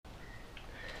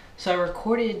So I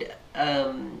recorded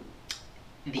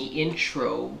the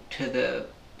intro to the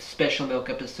Special Milk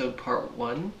episode part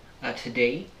 1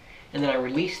 today, and then I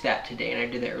released that today, and I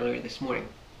did that earlier this morning.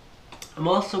 I'm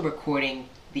also recording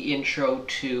the intro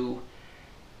to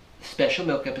Special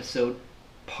Milk episode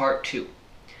part 2.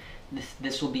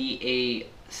 This will be a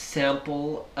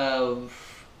sample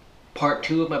of part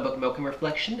 2 of my book Milk and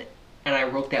Reflection, and I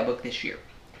wrote that book this year.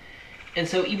 And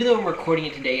so even though I'm recording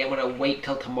it today, I'm going to wait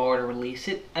till tomorrow to release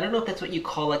it. I don't know if that's what you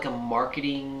call like a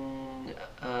marketing,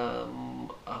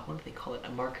 what do they call it? A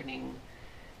marketing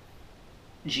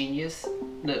genius?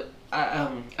 No,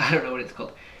 I don't know what it's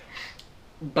called.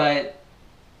 But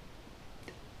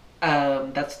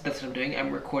that's what I'm doing.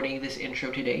 I'm recording this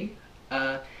intro today,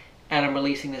 and I'm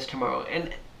releasing this tomorrow.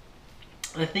 And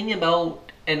the thing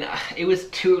about, and it was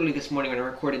too early this morning when I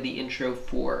recorded the intro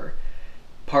for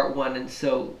part 1, and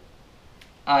so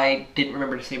I didn't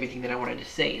remember to say everything that I wanted to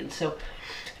say. And so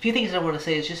a few things that I want to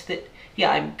say is just that,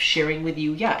 I'm sharing with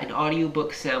you, an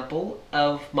audiobook sample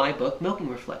of my book, Milking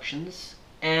Reflections.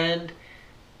 And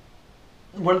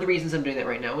one of the reasons I'm doing that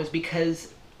right now is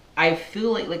because I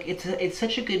feel like it's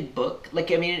such a good book.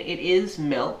 Like, I mean, it is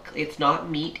milk. It's not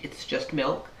meat. It's just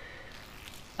milk.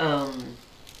 But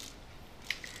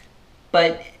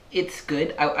it's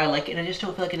good. I like it, and I just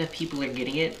don't feel like enough people are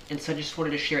getting it. And so I just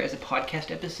wanted to share it as a podcast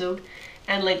episode.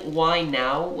 And like, why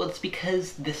now? Well, it's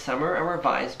because this summer I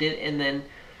revised it, and then,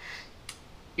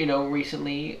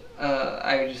 recently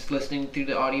I was just listening through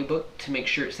the audiobook to make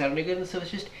sure it sounded good, and so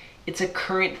it's a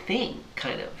current thing,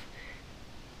 kind of,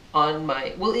 on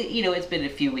my, it's been a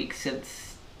few weeks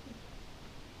since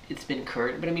it's been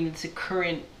current, but I mean, it's a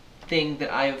current thing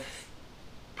that I've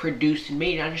produced and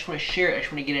made, and I just want to share it, I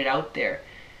just want to get it out there.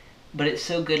 But it's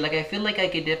so good. Like, I feel like I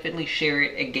could definitely share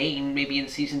it again, maybe in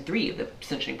season 3 of the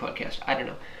Sunshine podcast. I don't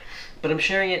know. But I'm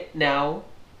sharing it now,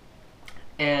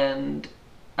 and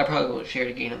I probably won't share it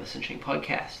again on the Sunshine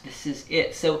podcast. This is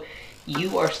it. So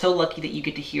you are so lucky that you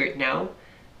get to hear it now.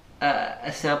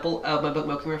 A sample of my book,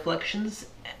 Milking Reflections.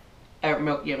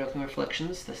 Milking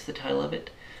Reflections. That's the title of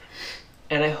it.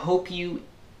 And I hope you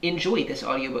enjoy this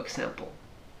audiobook sample.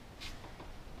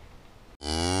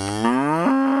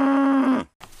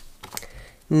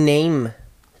 Name,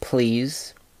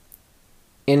 please.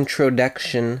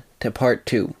 Introduction to part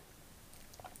 2.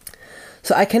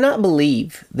 So I cannot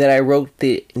believe that I wrote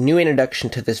the new introduction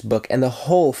to this book and the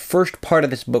whole first part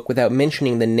of this book without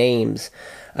mentioning the names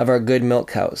of our good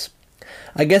milk cows.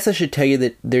 I guess I should tell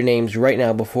you their names right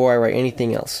now before I write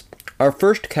anything else. Our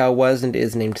first cow was and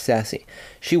is named Sassy.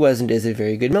 She was and is a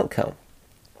very good milk cow.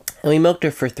 And we milked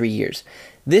her for 3 years.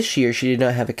 This year she did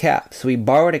not have a calf, so we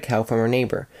borrowed a cow from our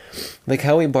neighbor. The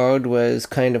cow we borrowed was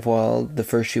kind of wild the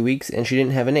first few weeks, and she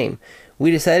didn't have a name.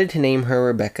 We decided to name her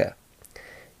Rebecca.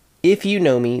 If you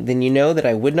know me, then you know that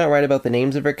I would not write about the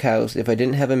names of our cows if I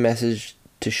didn't have a message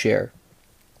to share.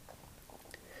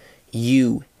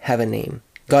 You have a name.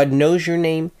 God knows your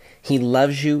name, He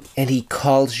loves you, and He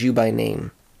calls you by name.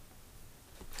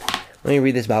 Let me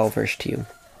read this Bible verse to you.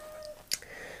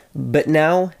 But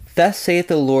now, thus saith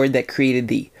the Lord that created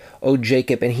thee, O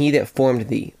Jacob, and he that formed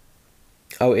thee,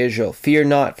 O Israel, fear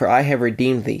not, for I have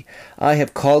redeemed thee. I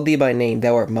have called thee by name,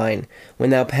 thou art mine. When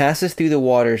thou passest through the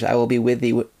waters, I will be with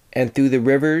thee, and through the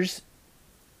rivers,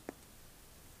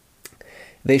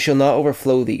 they shall not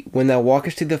overflow thee. When thou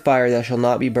walkest through the fire, thou shalt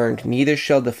not be burned, neither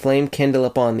shall the flame kindle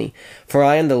upon thee. For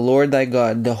I am the Lord thy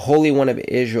God, the Holy One of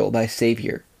Israel, thy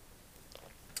Savior.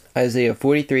 Isaiah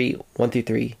 43,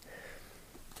 1-3.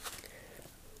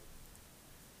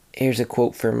 Here's a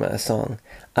quote from a song.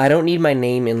 I don't need my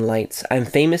name in lights. I'm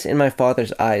famous in my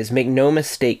Father's eyes. Make no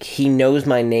mistake, He knows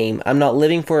my name. I'm not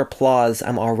living for applause.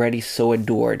 I'm already so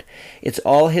adored. It's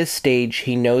all His stage.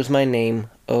 He knows my name.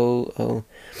 Oh,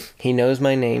 He knows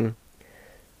my name.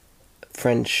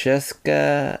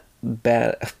 Francesca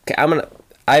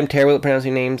I'm terrible at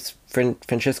pronouncing names.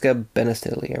 Francesca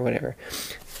Benestili or whatever.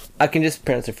 I can just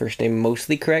pronounce her first name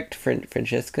mostly correct.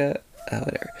 Francesca,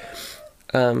 whatever.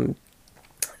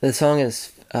 The song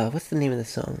is, what's the name of the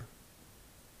song?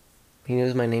 He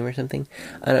Knows My Name or something?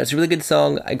 I don't know, it's a really good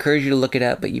song. I encourage you to look it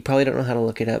up, but you probably don't know how to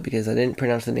look it up because I didn't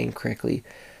pronounce the name correctly.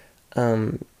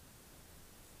 Yeah.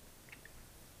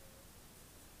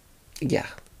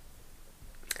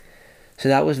 So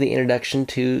that was the introduction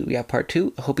to, part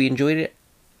 2. I hope you enjoyed it.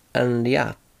 And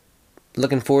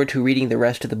looking forward to reading the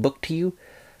rest of the book to you.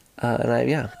 And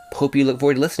I hope you look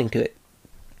forward to listening to it.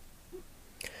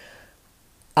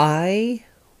 I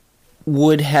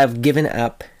would have given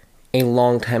up a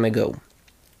long time ago.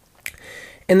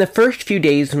 In the first few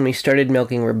days when we started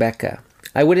milking Rebecca,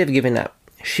 I would have given up.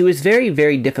 She was very,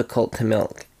 very difficult to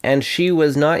milk, and she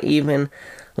was not even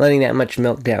letting that much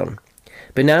milk down.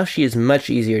 But now she is much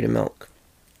easier to milk.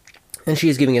 And she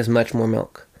is giving us much more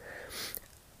milk.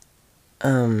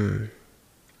 Than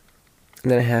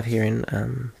I have here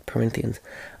in Corinthians.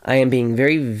 I am being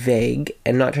very vague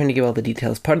and not trying to give all the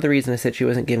details. Part of the reason I said she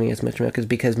wasn't giving as much milk is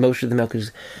because most of the milk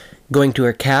is going to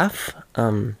her calf.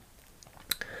 And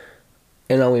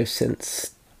now we've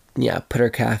since, put her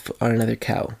calf on another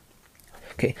cow.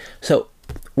 Okay, so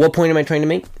what point am I trying to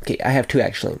make? Okay, I have two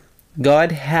actually.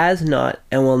 God has not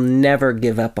and will never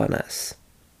give up on us.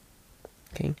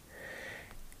 Okay,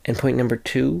 and point number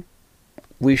 2,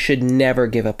 we should never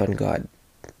give up on God.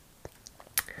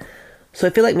 So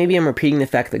I feel like maybe I'm repeating the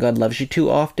fact that God loves you too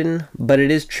often, but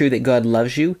it is true that God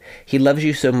loves you. He loves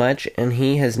you so much, and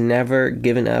He has never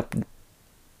given up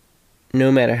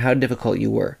no matter how difficult you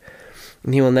were.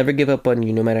 And He will never give up on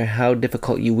you no matter how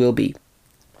difficult you will be.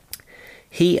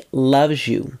 He loves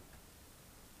you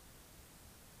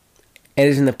and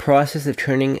is in the process of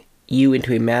turning you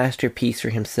into a masterpiece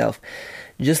for Himself.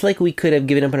 Just like we could have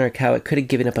given up on our cow, it could have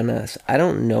given up on us. I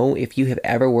don't know if you have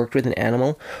ever worked with an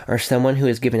animal or someone who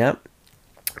has given up.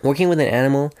 Working with an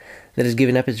animal that has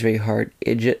given up is very hard.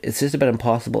 It's just about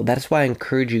impossible. That's why I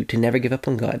encourage you to never give up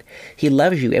on God. He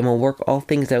loves you and will work all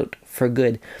things out for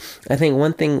good. I think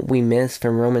one thing we miss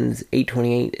from Romans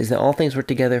 8:28 is that all things work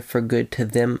together for good to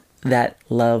them that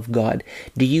love God.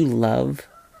 Do you love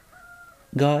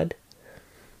God?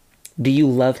 Do you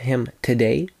love Him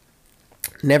today?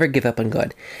 Never give up on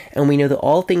God. And we know that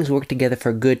all things work together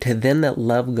for good to them that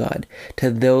love God,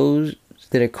 to those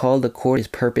that are called according to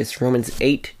His purpose. Romans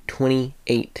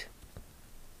 8:28.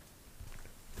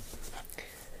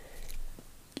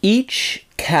 Each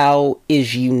cow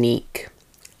is unique.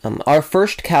 Our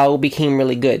first cow became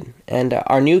really good, and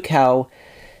our new cow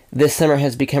this summer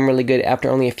has become really good after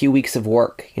only a few weeks of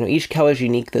work. Each cow is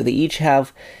unique, though. They each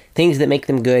have things that make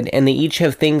them good, and they each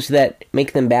have things that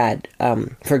make them bad.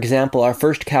 For example, our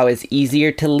first cow is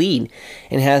easier to lead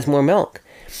and has more milk.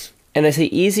 And I say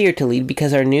easier to lead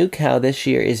because our new cow this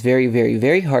year is very, very,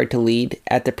 very hard to lead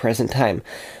at the present time.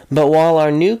 But while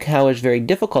our new cow is very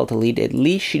difficult to lead, at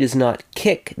least she does not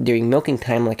kick during milking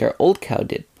time like our old cow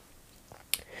did.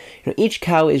 Each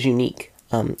cow is unique.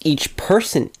 Each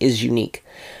person is unique.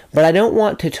 But I don't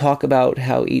want to talk about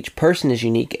how each person is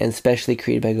unique and specially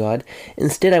created by God.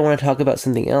 Instead, I want to talk about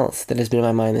something else that has been on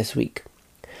my mind this week.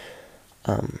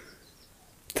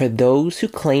 For those who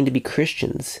claim to be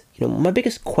Christians, my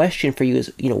biggest question for you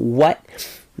is, what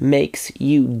makes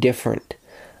you different?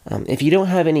 If you don't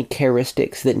have any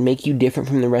characteristics that make you different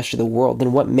from the rest of the world,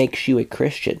 then what makes you a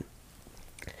Christian?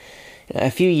 A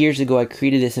few years ago, I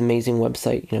created this amazing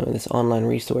website, this online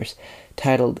resource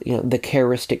titled, The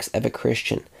Characteristics of a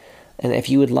Christian. And if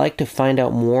you would like to find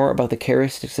out more about the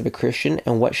characteristics of a Christian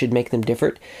and what should make them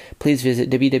different, please visit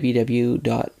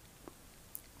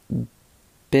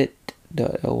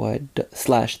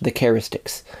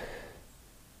www.bit.ly/thecharacteristics.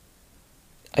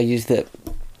 I use the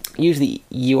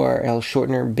URL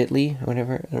shortener bit.ly or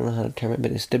whatever. I don't know how to term it,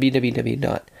 but it's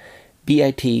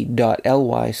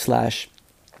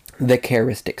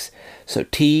www.bit.ly/thecharacteristics. So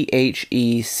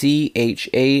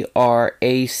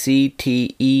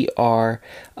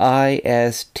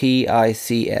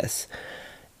THECHERACTERISTICS.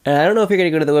 And I don't know if you're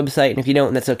going to go to the website, and if you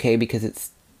don't, that's okay,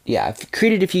 because I've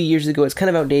created it a few years ago. It's kind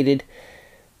of outdated,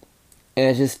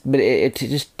 and it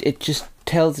just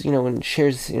tells, and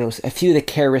shares, a few of the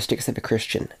characteristics of a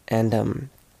Christian, and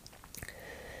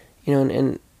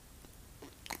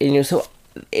so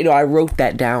I wrote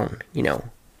that down,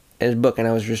 as a book, and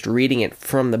I was just reading it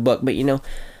from the book. But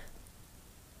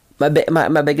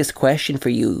my biggest question for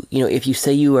you, if you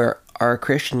say you are a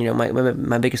Christian,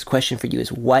 my biggest question for you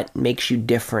is, what makes you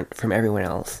different from everyone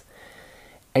else?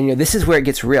 And this is where it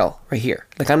gets real, right here.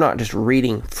 Like, I'm not just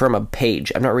reading from a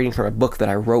page. I'm not reading from a book that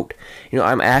I wrote.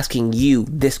 I'm asking you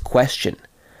this question.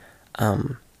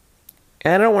 And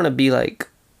I don't want to be like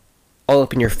all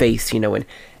up in your face, and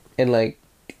like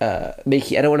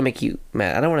make you. I don't want to make you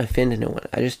mad. I don't want to offend no one.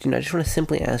 I just want to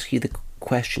simply ask you the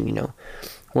question.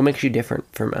 What makes you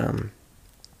different from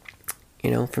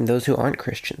from those who aren't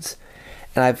Christians?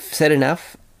 And I've said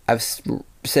enough. I've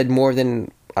said more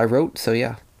than I wrote. So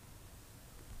yeah.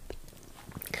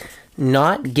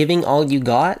 Not giving all you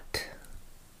got.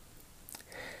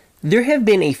 There have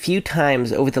been a few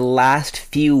times over the last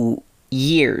few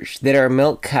years that our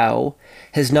milk cow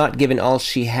has not given all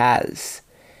she has.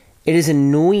 It is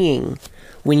annoying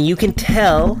when you can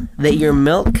tell that your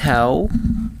milk cow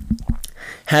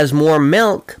has more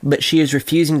milk, but she is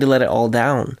refusing to let it all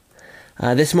down.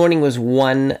 This morning was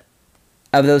one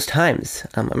of those times.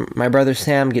 My brother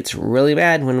Sam gets really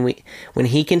mad when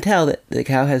he can tell that the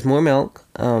cow has more milk,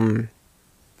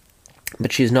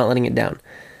 but she is not letting it down.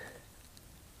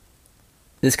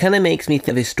 This kind of makes me think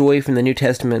of a story from the New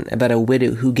Testament about a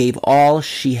widow who gave all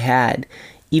she had,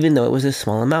 even though it was a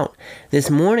small amount. This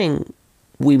morning,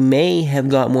 we may have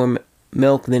got more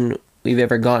milk than we've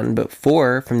ever gotten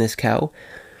before from this cow,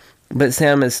 but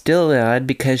Sam is still mad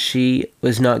because she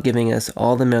was not giving us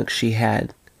all the milk she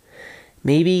had. You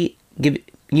may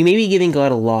be giving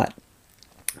God a lot,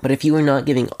 but if you are not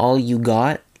giving all you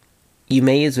got, you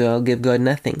may as well give God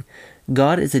nothing.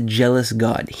 God is a jealous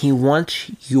God. He wants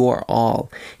your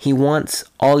all. He wants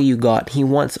all you got. He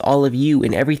wants all of you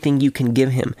and everything you can give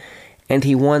him. And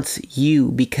he wants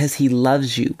you because he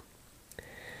loves you.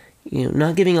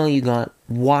 Not giving all you got.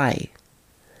 Why?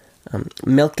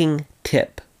 Milking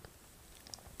tip.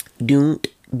 Don't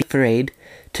be afraid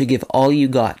to give all you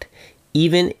got,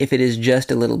 even if it is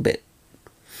just a little bit.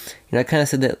 I kind of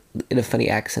said that in a funny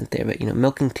accent there, but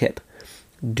milking tip.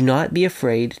 Do not be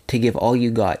afraid to give all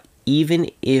you got, even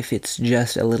if it's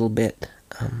just a little bit.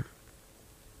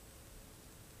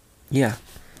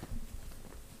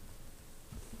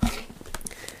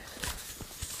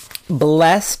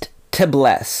 Blessed to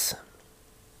bless.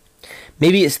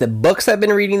 Maybe it's the books I've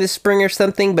been reading this spring or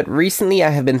something, but recently I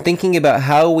have been thinking about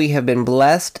how we have been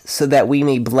blessed so that we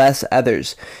may bless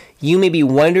others. You may be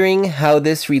wondering how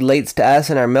this relates to us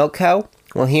and our milk cow.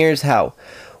 Well, here's how.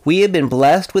 We have been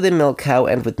blessed with a milk cow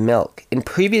and with milk. In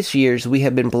previous years, we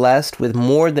have been blessed with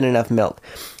more than enough milk,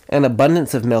 an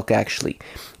abundance of milk actually,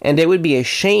 and it would be a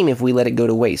shame if we let it go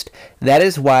to waste. That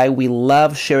is why we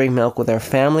love sharing milk with our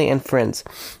family and friends.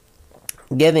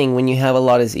 Giving when you have a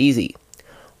lot is easy.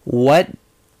 What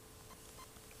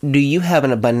do you have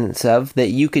an abundance of that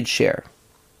you could share?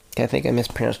 Okay, I think I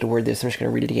mispronounced a word there, so I'm just going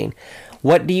to read it again.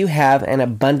 What do you have an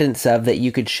abundance of that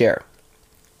you could share?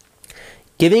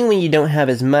 Giving when you don't have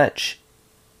as much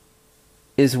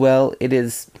it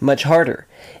is much harder.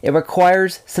 It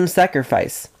requires some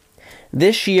sacrifice.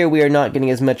 This year we are not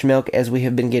getting as much milk as we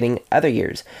have been getting other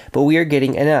years, but we are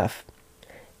getting enough.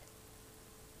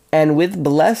 And with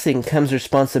blessing comes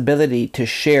responsibility to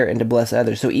share and to bless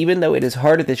others. So even though it is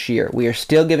harder this year, we are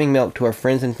still giving milk to our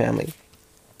friends and family.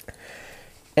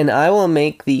 And I will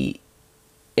make thee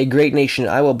a great nation.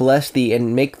 I will bless thee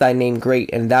and make thy name great,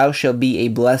 and thou shalt be a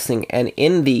blessing. And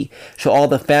in thee shall all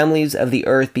the families of the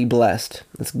earth be blessed.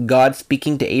 That's God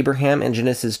speaking to Abraham in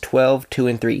Genesis 12, 2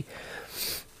 and 3.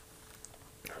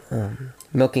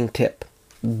 Milking tip.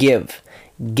 Give.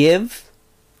 Give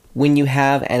when you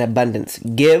have an abundance.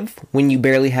 Give when you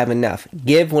barely have enough.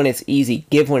 Give when it's easy.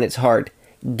 Give when it's hard.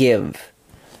 Give.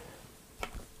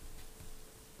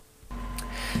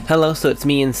 Hello, so it's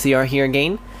me and CR here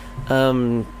again.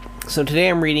 So today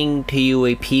I'm reading to you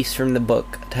a piece from the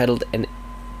book titled I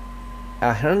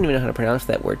don't even know how to pronounce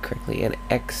that word correctly. An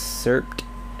excerpt,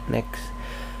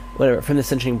 whatever, from the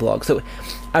Sunshining blog. So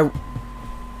I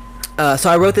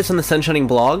wrote this on the Sunshining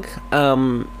blog.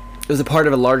 It was a part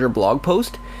of a larger blog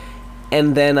post,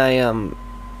 and then I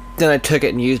took it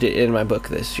and used it in my book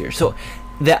this year. So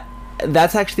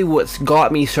that's actually what's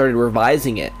got me started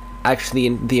revising it. Actually,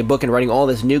 in the book and writing all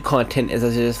this new content is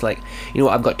just like,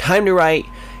 I've got time to write.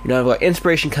 I've got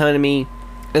inspiration coming to me,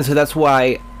 and so that's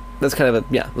kind of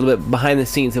a little bit behind the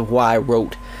scenes of why I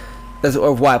wrote,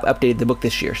 or why I've updated the book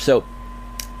this year. So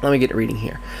let me get reading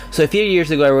here. So a few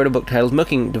years ago, I wrote a book titled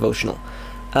Milking Devotional.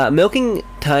 Milking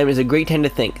time is a great time to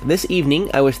think. This evening,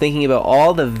 I was thinking about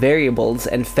all the variables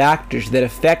and factors that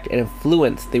affect and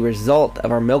influence the result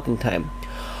of our milking time.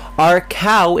 Our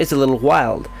cow is a little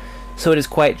wild, so it is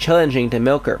quite challenging to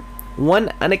milk her.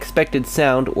 One unexpected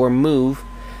sound or move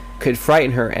could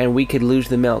frighten her, and we could lose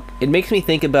the milk. It makes me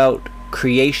think about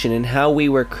creation and how we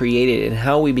were created and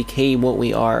how we became what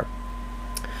we are.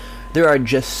 There are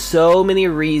just so many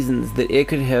reasons that it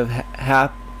could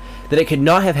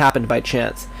not have happened by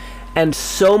chance, and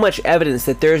so much evidence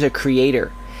that there is a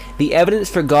creator. The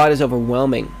evidence for God is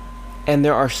overwhelming, and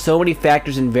there are so many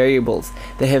factors and variables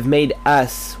that have made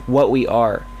us what we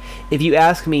are. If you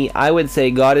ask me, I would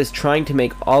say God is trying to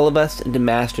make all of us into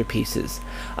masterpieces.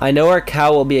 I know our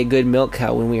cow will be a good milk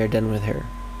cow when we are done with her.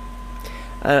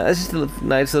 That's just a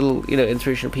nice little,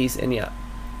 inspirational piece, and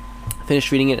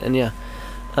finished reading it, and it's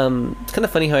kind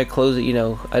of funny how I close it.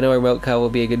 I know our milk cow will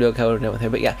be a good milk cow when we're done with her,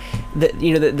 but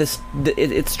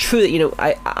it's true that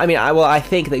I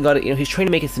think that God, He's trying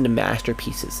to make us into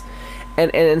masterpieces,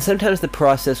 and sometimes the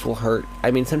process will hurt.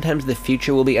 Sometimes the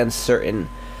future will be uncertain.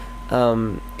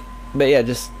 But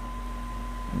there's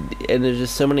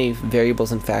just so many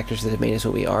variables and factors that have made us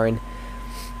what we are, I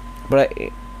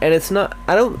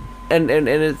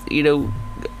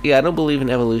don't believe in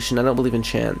evolution. I don't believe in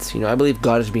chance. I believe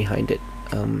God is behind it.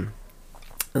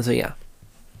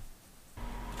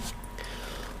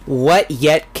 What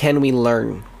yet can we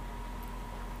learn?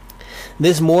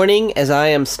 This morning, as I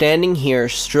am standing here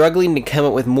struggling to come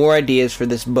up with more ideas for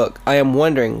this book, I am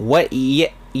wondering, what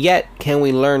yet can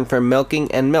we learn from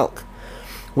milking and milk?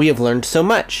 We have learned so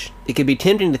much. It could be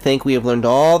tempting to think we have learned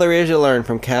all there is to learn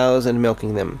from cows and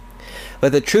milking them.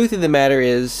 But the truth of the matter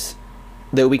is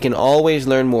that we can always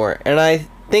learn more. And I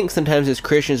think sometimes as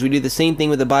Christians we do the same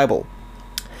thing with the Bible.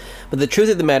 But the truth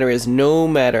of the matter is, no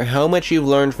matter how much you've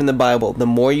learned from the Bible, the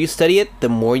more you study it, the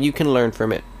more you can learn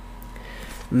from it.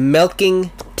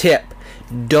 Milking tip.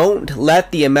 Don't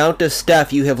let the amount of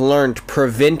stuff you have learned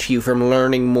prevent you from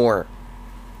learning more.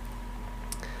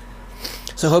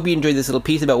 So I hope you enjoyed this little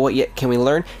piece about what yet can we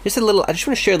learn. I just want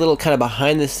to share a little kind of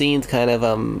behind the scenes kind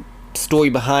of story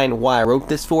behind why I wrote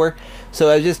this for. So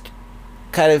I was just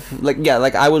kind of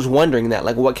like I was wondering that,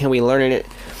 like, what can we learn in it?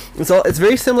 It's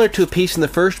very similar to a piece in the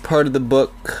first part of the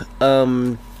book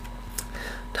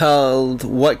titled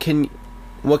what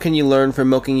can you learn from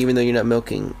milking even though you're not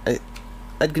milking.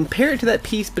 I'd compare it to that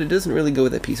piece, but it doesn't really go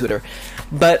with that piece, whatever.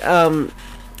 But I was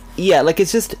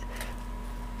just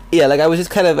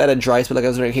kind of at a dry spot. Like, I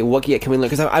was wondering, okay, what yet can we learn?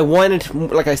 Because I wanted,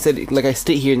 like I said, like I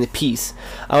state here in the piece,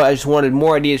 I just wanted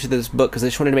more ideas for this book because I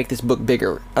just wanted to make this book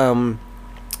bigger.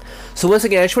 So once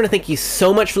again, I just want to thank you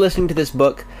so much for listening to this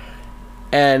book.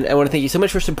 And I want to thank you so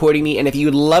much for supporting me. And if you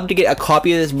would love to get a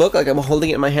copy of this book, like I'm holding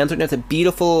it in my hands right now, it's a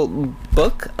beautiful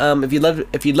book. If you'd love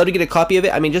to get a copy of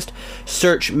it, I mean, just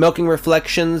search Milking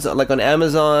Reflections, like on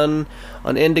Amazon,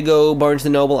 on Indigo, Barnes &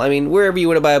 Noble. I mean, wherever you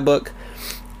want to buy a book.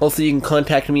 Also, you can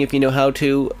contact me if you know how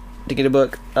to get a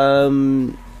book.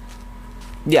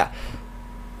 Yeah.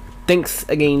 Thanks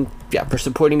again, for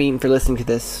supporting me and for listening to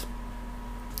this.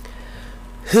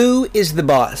 Who is the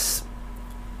boss?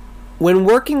 When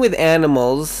working with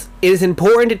animals, it is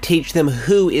important to teach them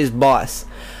who is boss.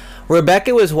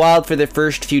 Rebecca was wild for the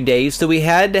first few days, so we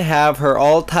had to have her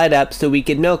all tied up so we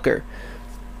could milk her.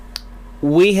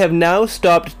 We have now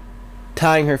stopped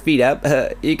tying her feet up.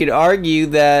 You could argue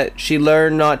that she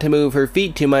learned not to move her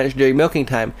feet too much during milking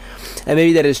time, and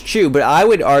maybe that is true, but I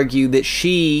would argue that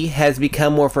she has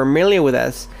become more familiar with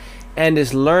us and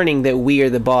is learning that we are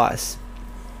the boss.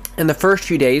 In the first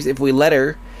few days, if we let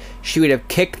her, she would have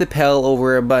kicked the pail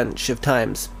over a bunch of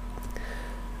times.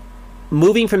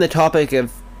 Moving from the topic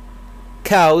of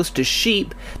cows to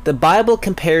sheep, the Bible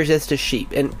compares us to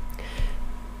sheep. And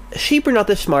sheep are not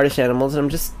the smartest animals, I'm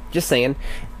just saying.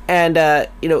 And,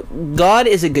 God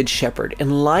is a good shepherd.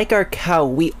 And like our cow,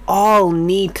 we all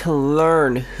need to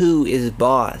learn who is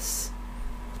boss.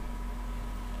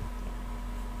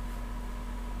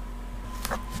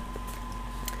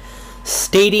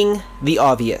 Stating the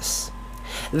obvious.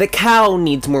 The cow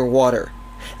needs more water.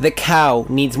 The cow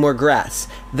needs more grass.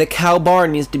 The cow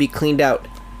barn needs to be cleaned out.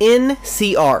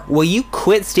 NCR, will you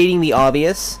quit stating the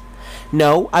obvious?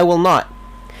 No, I will not.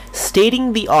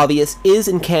 Stating the obvious is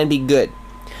and can be good.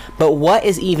 But what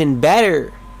is even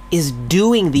better is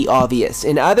doing the obvious.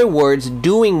 In other words,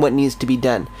 doing what needs to be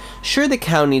done. Sure, the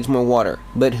cow needs more water,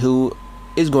 but who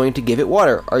is going to give it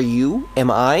water? Are you?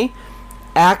 Am I?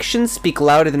 Actions speak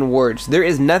louder than words. There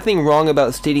is nothing wrong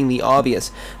about stating the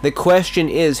obvious. The question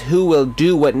is who will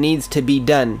do what needs to be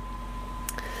done.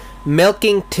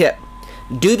 Milking tip.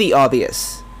 Do the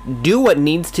obvious. Do what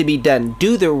needs to be done.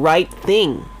 Do the right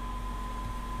thing.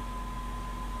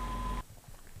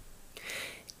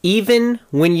 Even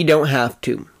when you don't have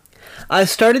to. I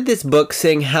started this book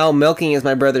saying how milking is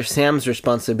my brother Sam's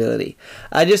responsibility.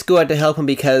 I just go out to help him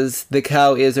because the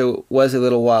cow was a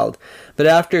little wild. But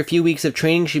after a few weeks of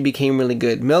training, she became really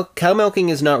good. Cow milking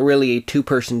is not really a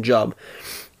two-person job.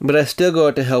 But I still go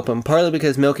out to help him, partly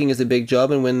because milking is a big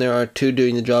job, and when there are two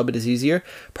doing the job, it is easier.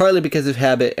 Partly because of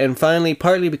habit, and finally,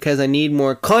 partly because I need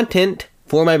more content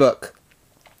for my book.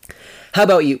 How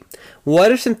about you?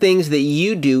 What are some things that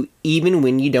you do even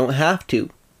when you don't have to?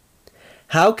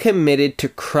 How committed to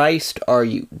Christ are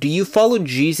you? Do you follow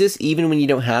Jesus even when you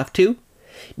don't have to?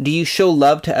 Do you show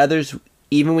love to others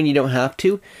even when you don't have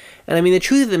to? And I mean, the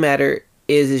truth of the matter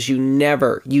is you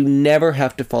never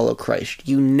have to follow Christ.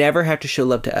 You never have to show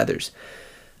love to others.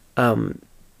 So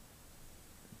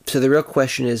the real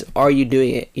question is, are you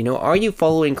doing it? Are you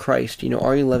following Christ?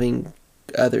 Are you loving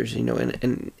others? And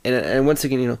once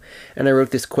again, and I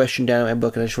wrote this question down in my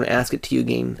book, and I just want to ask it to you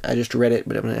again. I just read it,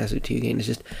 but I'm going to ask it to you again. It's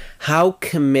just, how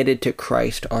committed to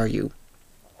Christ are you?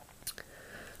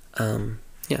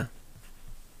 Yeah.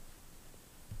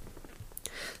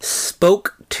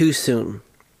 Spoke too soon.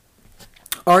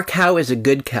 Our cow is a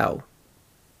good cow.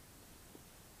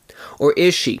 Or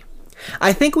is she?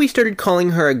 I think we started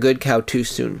calling her a good cow too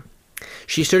soon.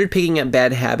 She started picking up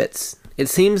bad habits. It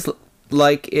seems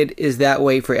like it is that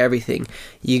way for everything.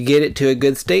 You get it to a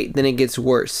good state, then it gets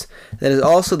worse. That is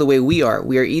also the way we are.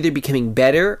 We are either becoming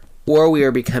better or we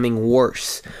are becoming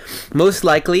worse. Most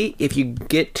likely, if you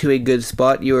get to a good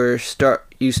spot, you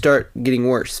start getting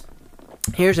worse.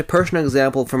 Here's a personal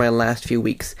example from my last few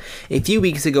weeks. A few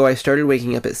weeks ago, I started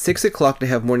waking up at 6 o'clock to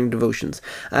have morning devotions.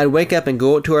 I'd wake up and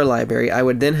go out to our library. I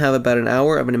would then have about an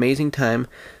hour of an amazing time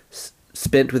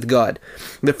spent with God.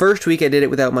 The first week I did it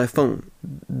without my phone.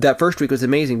 That first week was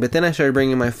amazing, but then I started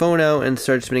bringing my phone out and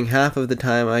started spending half of the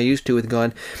time I used to with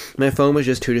God. My phone was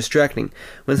just too distracting.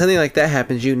 When something like that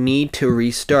happens, you need to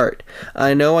restart.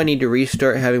 I know I need to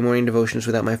restart having morning devotions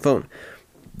without my phone.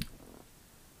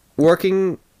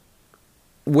 Working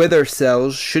with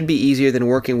ourselves should be easier than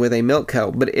working with a milk cow,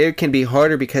 but it can be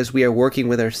harder because we are working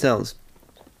with ourselves.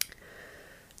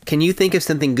 Can you think of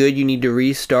something good you need to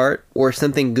restart or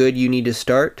something good you need to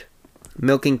start?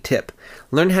 Milking tip.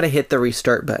 Learn how to hit the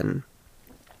restart button.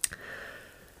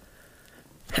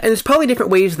 And there's probably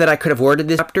different ways that I could have worded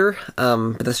this chapter,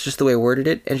 but that's just the way I worded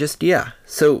it. And yeah.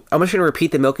 So I'm just going to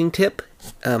repeat the milking tip.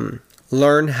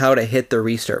 Learn how to hit the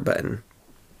restart button.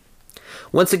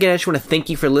 Once again, I just want to thank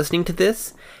you for listening to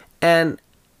this. And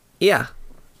yeah.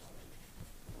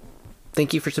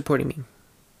 Thank you for supporting me.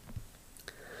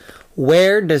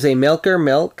 Where does a milker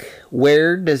milk?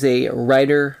 Where does a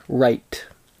writer write?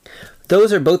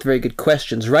 Those are both very good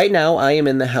questions. Right now, I am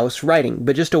in the house writing,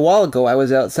 but just a while ago, I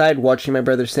was outside watching my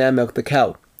brother Sam milk the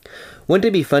cow. Wouldn't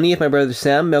it be funny if my brother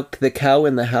Sam milked the cow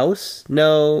in the house?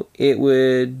 No, it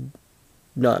would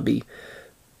not be.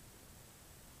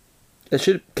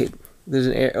 Okay, there's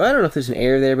an error. I don't know if there's an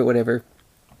error there, but whatever.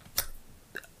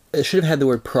 It should have had the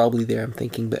word probably there, I'm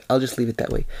thinking, but I'll just leave it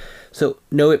that way. So,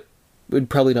 no, it would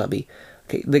probably not be.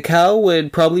 Okay, the cow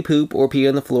would probably poop or pee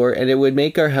on the floor, and it would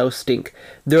make our house stink.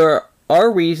 There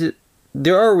are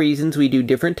reasons we do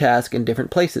different tasks in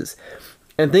different places.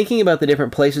 And thinking about the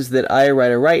different places that I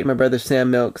write, my brother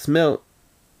Sam my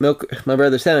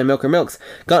brother Sam and Milker milks,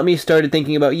 got me started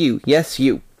thinking about you. Yes,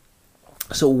 you.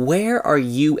 So where are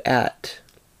you at?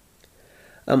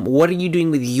 What are you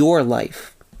doing with your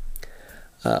life?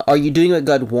 Are you doing what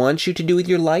God wants you to do with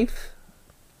your life?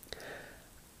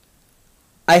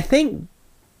 I think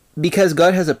because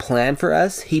God has a plan for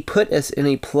us, He put us in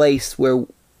a place where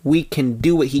we can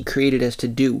do what He created us to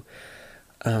do.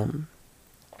 But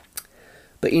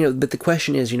the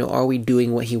question is, are we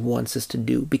doing what He wants us to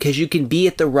do? Because you can be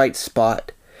at the right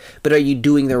spot, but are you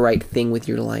doing the right thing with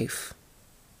your life?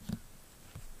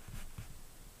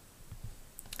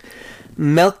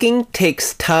 Milking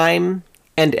takes time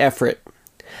and effort.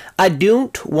 I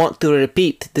don't want to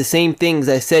repeat the same things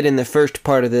I said in the first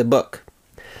part of the book,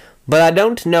 but I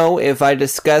don't know if I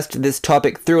discussed this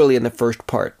topic thoroughly in the first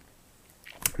part.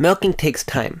 Milking takes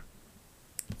time.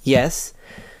 Yes,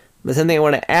 but something I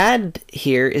want to add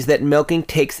here is that milking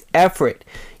takes effort.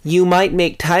 You might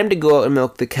make time to go out and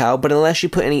milk the cow, but unless you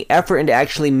put any effort into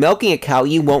actually milking a cow,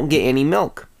 you won't get any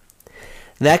milk.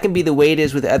 That can be the way it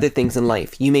is with other things in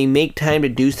life. You may make time to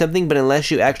do something, but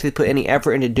unless you actually put any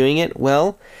effort into doing it,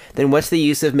 well, then what's the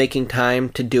use of making time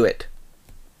to do it?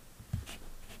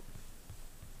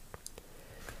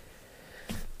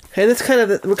 And that's kind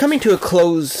of we're coming to a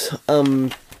close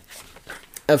of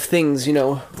things,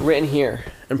 written here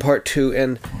in part 2,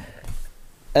 and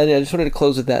I just wanted to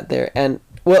close with that there. And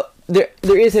well, there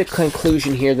is a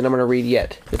conclusion here that I'm going to read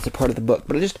yet. It's a part of the book,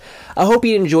 but I hope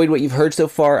you enjoyed what you've heard so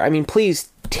far. I mean, please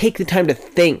take the time to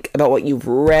think about what you've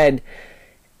read,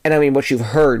 and what you've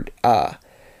heard,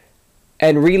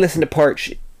 and re-listen to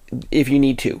parts if you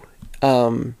need to.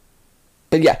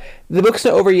 But yeah, the book's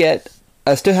not over yet.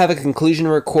 I still have a conclusion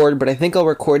to record, but I think I'll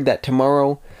record that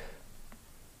tomorrow.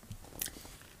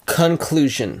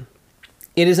 Conclusion.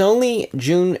 It is only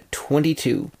June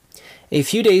 22, a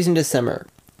few days into summer,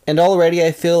 and already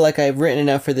I feel like I've written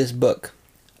enough for this book.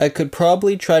 I could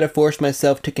probably try to force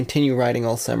myself to continue writing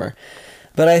all summer,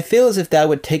 but I feel as if that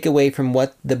would take away from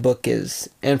what the book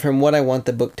is, and from what I want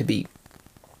the book to be.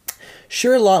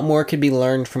 Sure, a lot more could be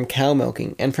learned from cow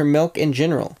milking, and from milk in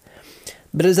general.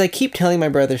 But as I keep telling my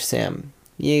brother Sam,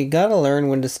 you gotta learn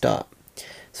when to stop.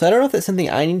 So I don't know if that's something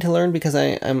I need to learn because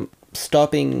I'm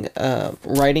stopping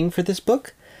writing for this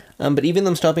book. But even though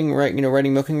I'm stopping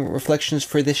writing milking reflections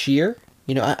for this year,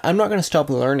 I'm not going to stop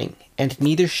learning, and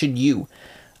neither should you.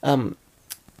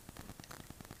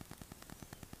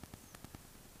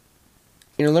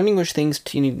 Learning which things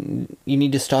you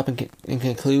need to stop and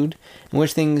conclude, and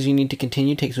which things you need to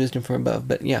continue takes wisdom from above.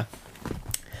 But yeah,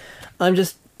 I'm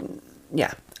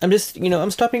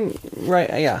stopping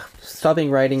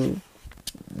writing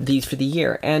these for the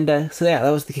year, and so yeah, that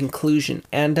was the conclusion.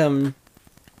 And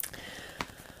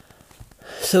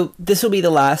So this will be the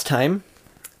last time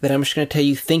that I'm just going to tell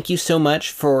you thank you so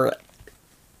much for,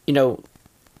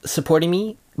 supporting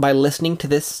me by listening to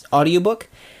this audiobook.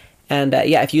 And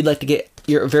if you'd like to get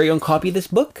your very own copy of this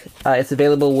book, it's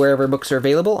available wherever books are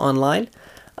available online.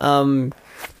 And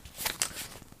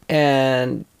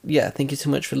thank you so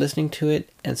much for listening to it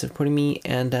and supporting me.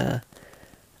 And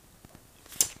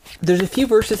there's a few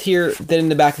verses here that in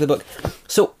the back of the book.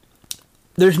 So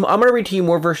I'm going to read to you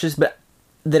more verses, but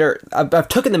that are I've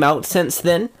taken them out since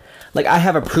then. Like, I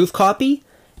have a proof copy,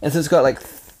 and so it's got like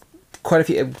quite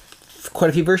a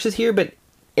few verses here. But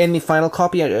in the final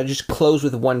copy, I just close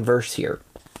with one verse here.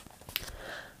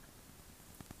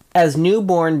 As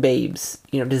newborn babes,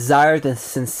 desire the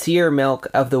sincere milk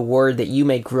of the word that you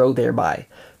may grow thereby.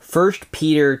 1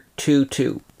 Peter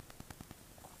 2:2.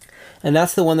 And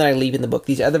that's the one that I leave in the book.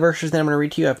 These other verses that I'm going to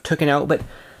read to you, I've taken out. But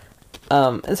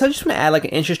and so I just want to add like an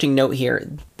interesting note here.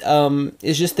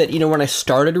 Is just that, when I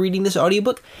started reading this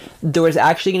audiobook, there was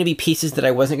actually going to be pieces that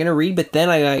I wasn't going to read. But then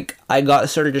I got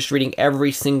started just reading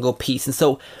every single piece. And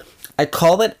so I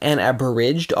call it an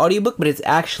abridged audiobook, but it's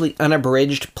actually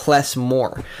unabridged plus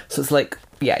more. So it's like,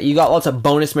 you got lots of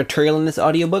bonus material in this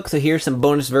audiobook. So here's some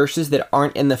bonus verses that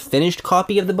aren't in the finished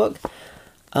copy of the book.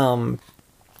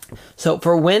 So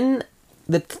for when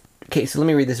so let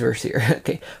me read this verse here.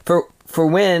 Okay.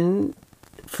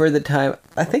 For the time,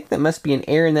 I think that must be an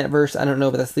error in that verse. I don't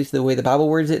know, but that's at least the way the Bible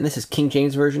words it. And this is King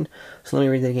James Version. So let me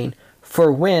read that again.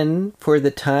 For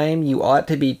the time you ought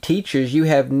to be teachers, you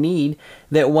have need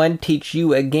that one teach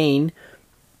you again,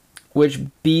 which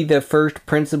be the first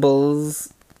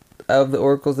principles of the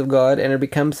oracles of God, and are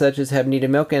become such as have need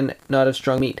of milk and not of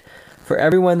strong meat. For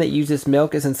everyone that uses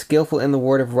milk is unskillful in the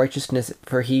word of righteousness,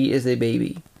 for he is a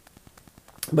baby.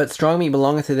 But strong meat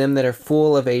belongeth to them that are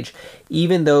full of age,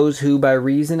 even those who by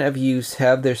reason of use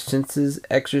have their senses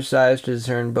exercised to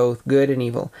discern both good and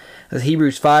evil. As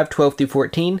Hebrews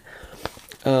 5:12-14.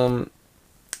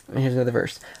 Here's another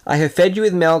verse. I have fed you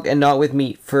with milk and not with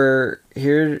meat. For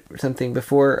here's something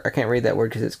before. I can't read that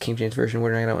word because it's King James Version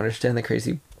word and I don't understand the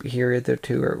crazy here, there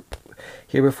too, or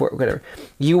here before, whatever.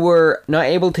 You were not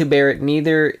able to bear it,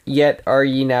 neither yet are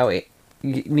ye now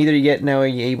are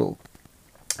ye able.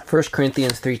 1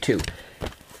 Corinthians 3:2.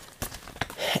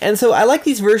 And so I like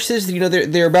these verses.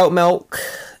 They're about milk,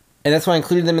 and that's why I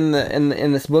included them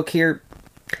in this book here.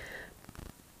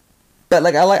 But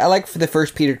I like for the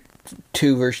 1 Peter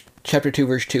 2 chapter 2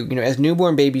 verse 2. As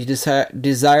newborn babies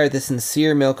desire the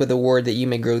sincere milk of the word that you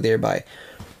may grow thereby.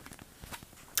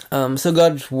 So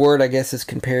God's word, I guess, is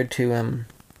compared to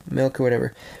milk or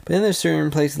whatever. But then there's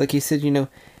certain places, like he said,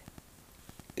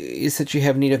 is that you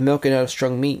have need of milk and not of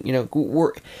strong meat.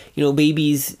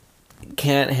 Babies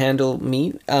can't handle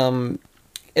meat. And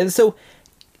so,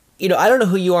 I don't know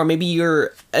who you are. Maybe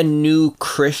you're a new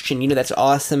Christian. That's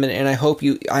awesome. And I hope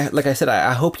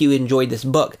I hope you enjoyed this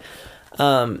book.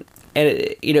 And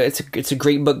it's a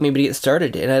great book maybe to get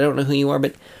started. And I don't know who you are,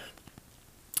 but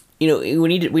we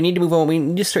need to move on. We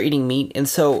need to start eating meat. And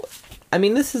so,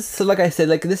 this is, so like I said,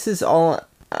 this is all.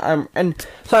 And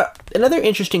so another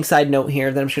interesting side note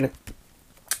here that I'm just going to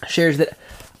share is that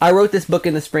I wrote this book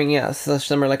in the spring, last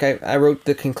summer. I wrote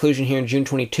the conclusion here in June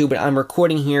 22, but I'm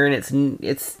recording here and it's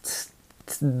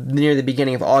near the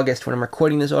beginning of August when I'm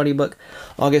recording this audiobook,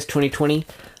 August 2020.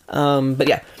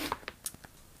 But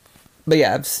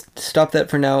I've stopped that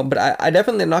for now. But I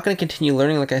definitely am not going to continue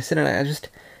learning, like I said, and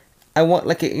I want,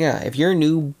 if you're a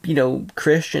new,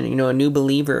 Christian, a new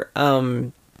believer,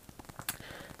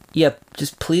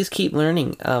 just please keep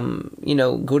learning.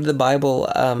 Go to the Bible,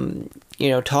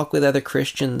 talk with other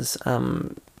Christians,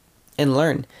 and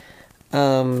learn.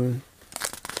 Okay,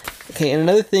 and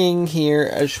another thing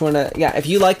here, I just want to, if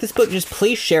you like this book, just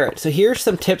please share it. So here's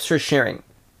some tips for sharing.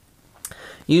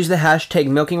 Use the hashtag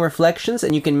Milking Reflections,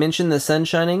 and you can mention the Sun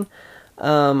Shining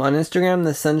on Instagram,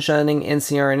 the Sun Shining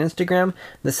NCR on Instagram,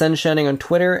 the Sun Shining on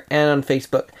Twitter, and on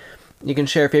Facebook. You can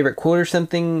share a favorite quote or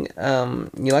something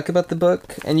you like about the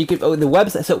book. And you can, the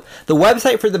website. So the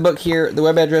website for the book here, the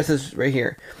web address is right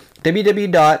here. and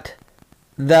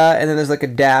then there's a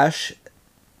dash,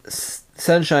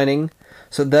 Sunshining.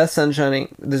 So the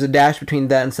Sunshining, there's a dash between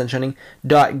that and Sunshining.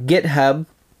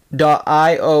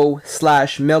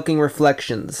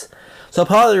 .github.io/milkingreflections. So I'll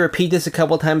probably repeat this a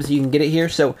couple times so you can get it here.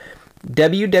 So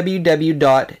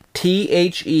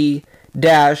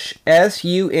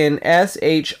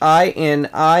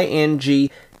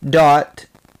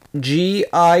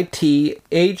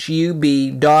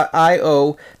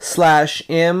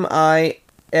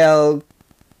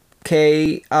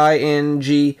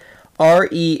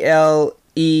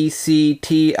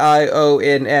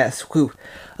Whew.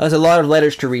 That's a lot of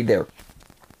letters to read there.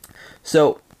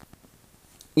 So,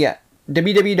 yeah,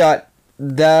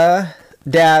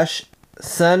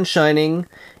 www.the-sunshining,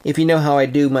 if you know how I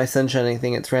do my sunshining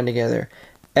thing, it's run together,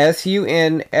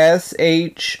 SUNSHINING,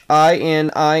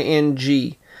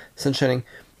 sunshining,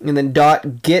 and then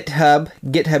 .github,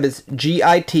 GitHub is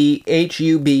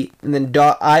GITHUB, and then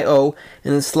 .io,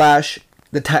 and then slash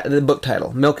the book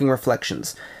title, Milking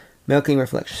Reflections.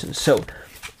 So,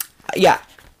 yeah.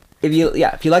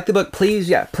 If you like the book, please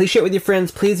share it with your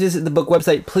friends. Please visit the book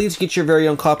website. Please get your very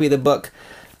own copy of the book.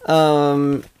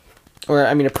 A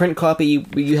print copy.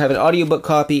 You have an audiobook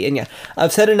copy. And yeah,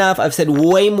 I've said enough. I've said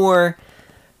way more.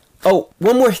 Oh,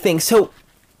 one more thing. So,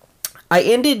 I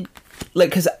ended,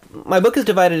 because my book is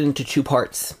divided into 2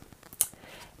 parts.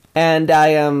 And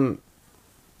I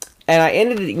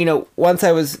ended it, once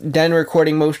I was done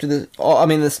recording most of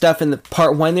the stuff in the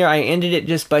part 1 there, I ended it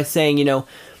just by saying,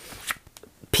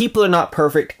 people are not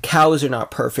perfect, cows are not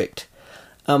perfect,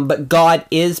 but God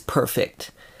is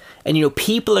perfect. And,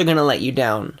 people are going to let you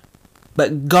down,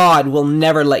 but God will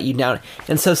never let you down.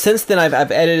 And so since then,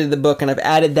 I've edited the book, and I've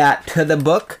added that to the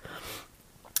book,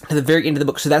 to the very end of the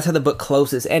book, so that's how the book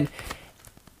closes. And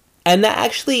that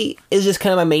actually is just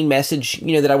kind of my main message,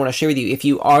 that I want to share with you, if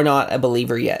you are not a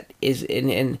believer yet, is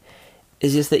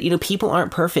just that, people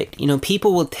aren't perfect.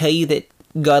 People will tell you that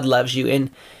God loves you,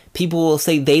 and people will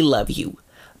say they love you.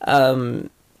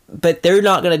 But they're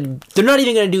not even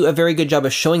gonna do a very good job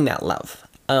of showing that love.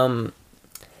 And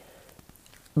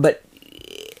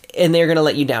they're gonna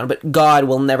let you down, but God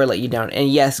will never let you down. And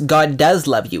yes, God does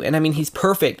love you, and He's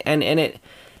perfect. And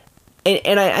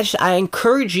I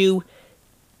encourage you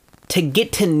to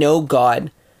get to know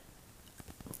God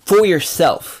for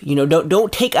yourself.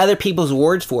 Don't take other people's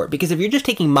words for it, because if you're just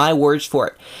taking my words for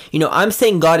it, I'm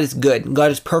saying God is good,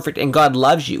 God is perfect, and God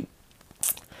loves you.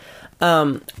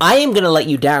 I am going to let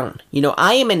you down.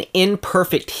 I am an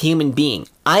imperfect human being.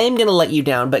 I am going to let you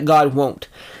down, but God won't.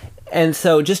 And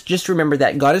so just remember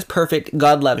that. God is perfect.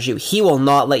 God loves you. He will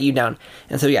not let you down.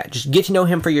 And so yeah, just get to know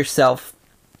Him for yourself.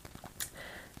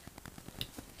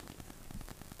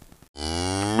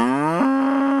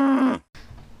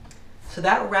 So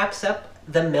that wraps up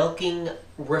the Milking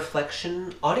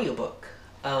Reflection audiobook.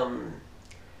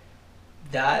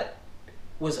 That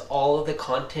was all of the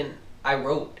content I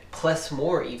wrote, plus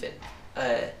more even.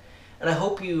 And I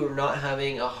hope you're not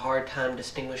having a hard time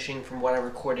distinguishing from what I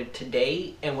recorded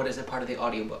today and what is a part of the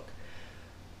audiobook.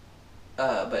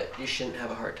 But you shouldn't have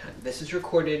a hard time. This is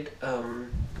recorded,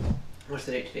 what's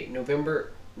the date today?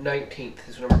 November 19th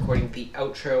is when I'm recording the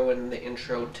outro and the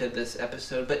intro to this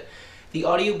episode. But the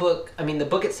audiobook, the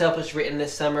book itself was written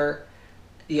this summer.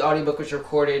 The audiobook was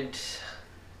recorded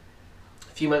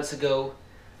a few months ago.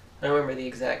 I don't remember the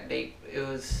exact date. It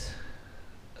was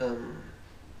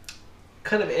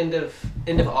kind of end of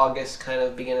August, kind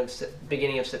of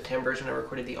beginning of September is when I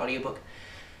recorded the audiobook.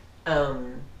 I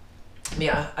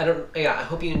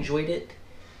hope you enjoyed it.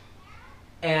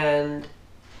 And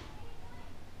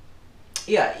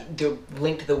yeah, the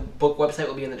link to the book website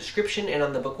will be in the description, and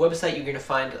on the book website you're going to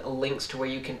find links to where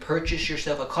you can purchase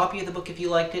yourself a copy of the book if you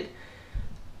liked it.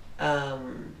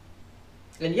 And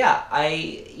yeah,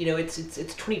 it's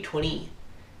 2020,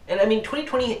 and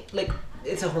 2020,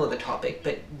 it's a whole other topic,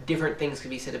 but different things could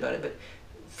be said about it. But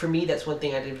for me, that's one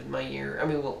thing I did with my year.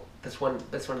 That's one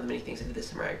of the many things I did this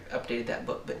summer. I updated that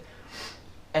book,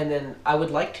 and then I would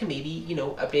like to maybe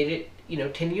update it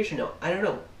 10 years from now. I don't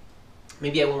know.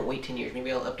 Maybe I won't wait 10 years.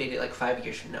 Maybe I'll update it 5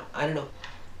 years from now. I don't know.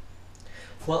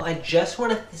 Well, I just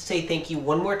want to say thank you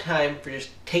one more time for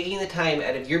just taking the time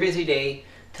out of your busy day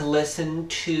to listen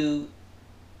to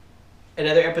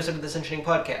another episode of the Sunshining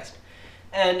Podcast.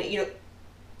 And,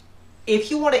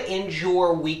 if you want to end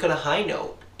your week on a high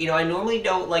note, I normally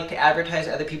don't like to advertise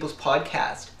other people's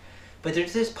podcasts, but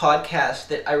there's this podcast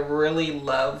that I really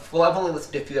love. Well, I've only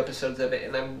listened to a few episodes of it,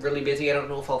 and I'm really busy. I don't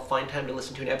know if I'll find time to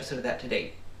listen to an episode of that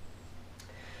today.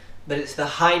 But it's The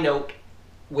High Note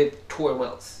with Torrin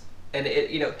Wells. And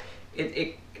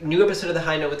new episode of The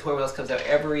High Note with Torrin Wells comes out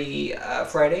every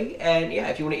Friday. And yeah,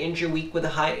 if you want to end your week on a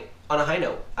high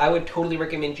note, I would totally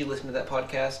recommend you listen to that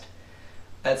podcast.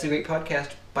 It's a great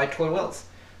podcast by Torrin Wells.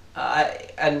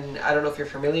 And I don't know if you're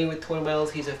familiar with Torrin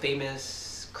Wells. He's a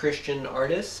famous Christian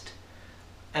artist.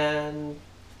 And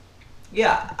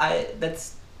yeah, I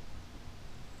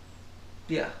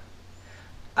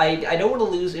don't want to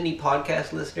lose any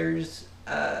podcast listeners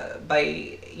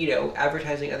by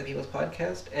advertising other people's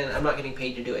podcast, and I'm not getting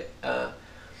paid to do it.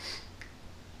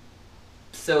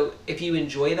 So if you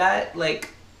enjoy that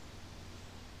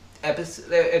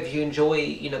episode, if you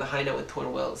enjoy The High Note with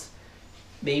Torrin Wells,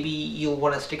 maybe you'll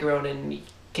want to stick around and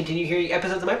continue hearing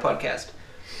episodes of my podcast.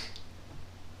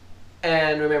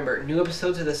 And remember, new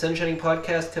episodes of the Sunshining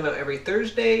Podcast come out every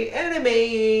Thursday, and I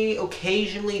may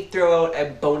occasionally throw out a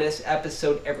bonus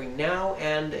episode every now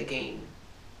and again,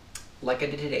 like I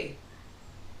did today.